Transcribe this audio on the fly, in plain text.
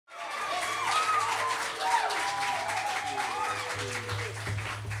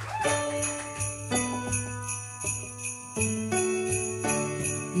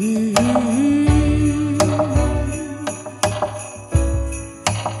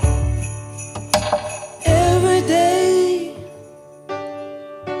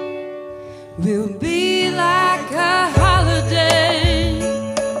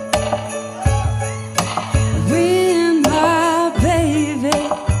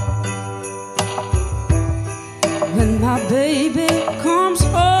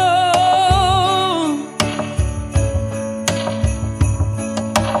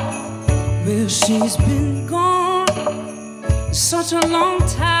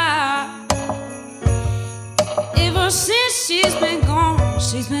since she's been gone,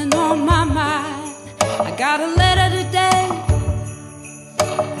 she's been on my mind. I got a letter today,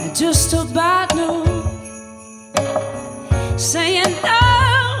 I just about knew, saying,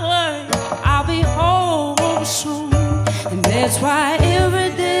 don't worry, I'll be home soon. And that's why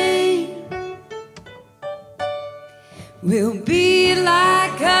every day will be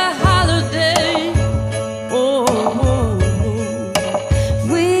like a holiday. Oh,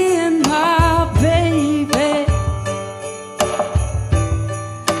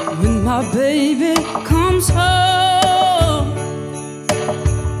 when my baby comes home.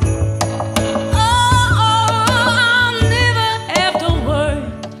 Oh, I'll never have to worry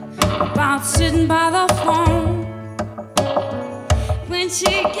about sitting by the phone. When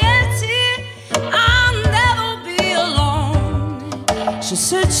she gets here, I'll never be alone. She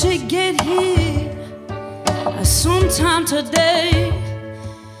said she'd get here sometime today.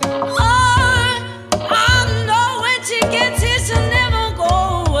 Oh, I know when she gets here, she'll never go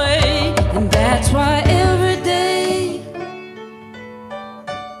away. And that's why every day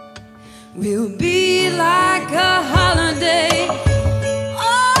will be like a holiday.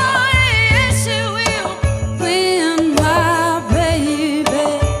 Oh, yes, it will, when my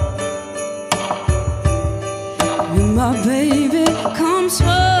baby comes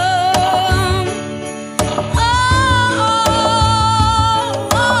home.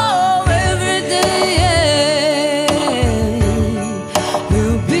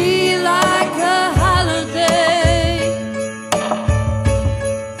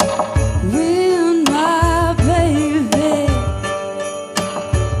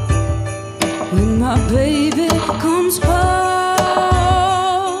 Baby comes home.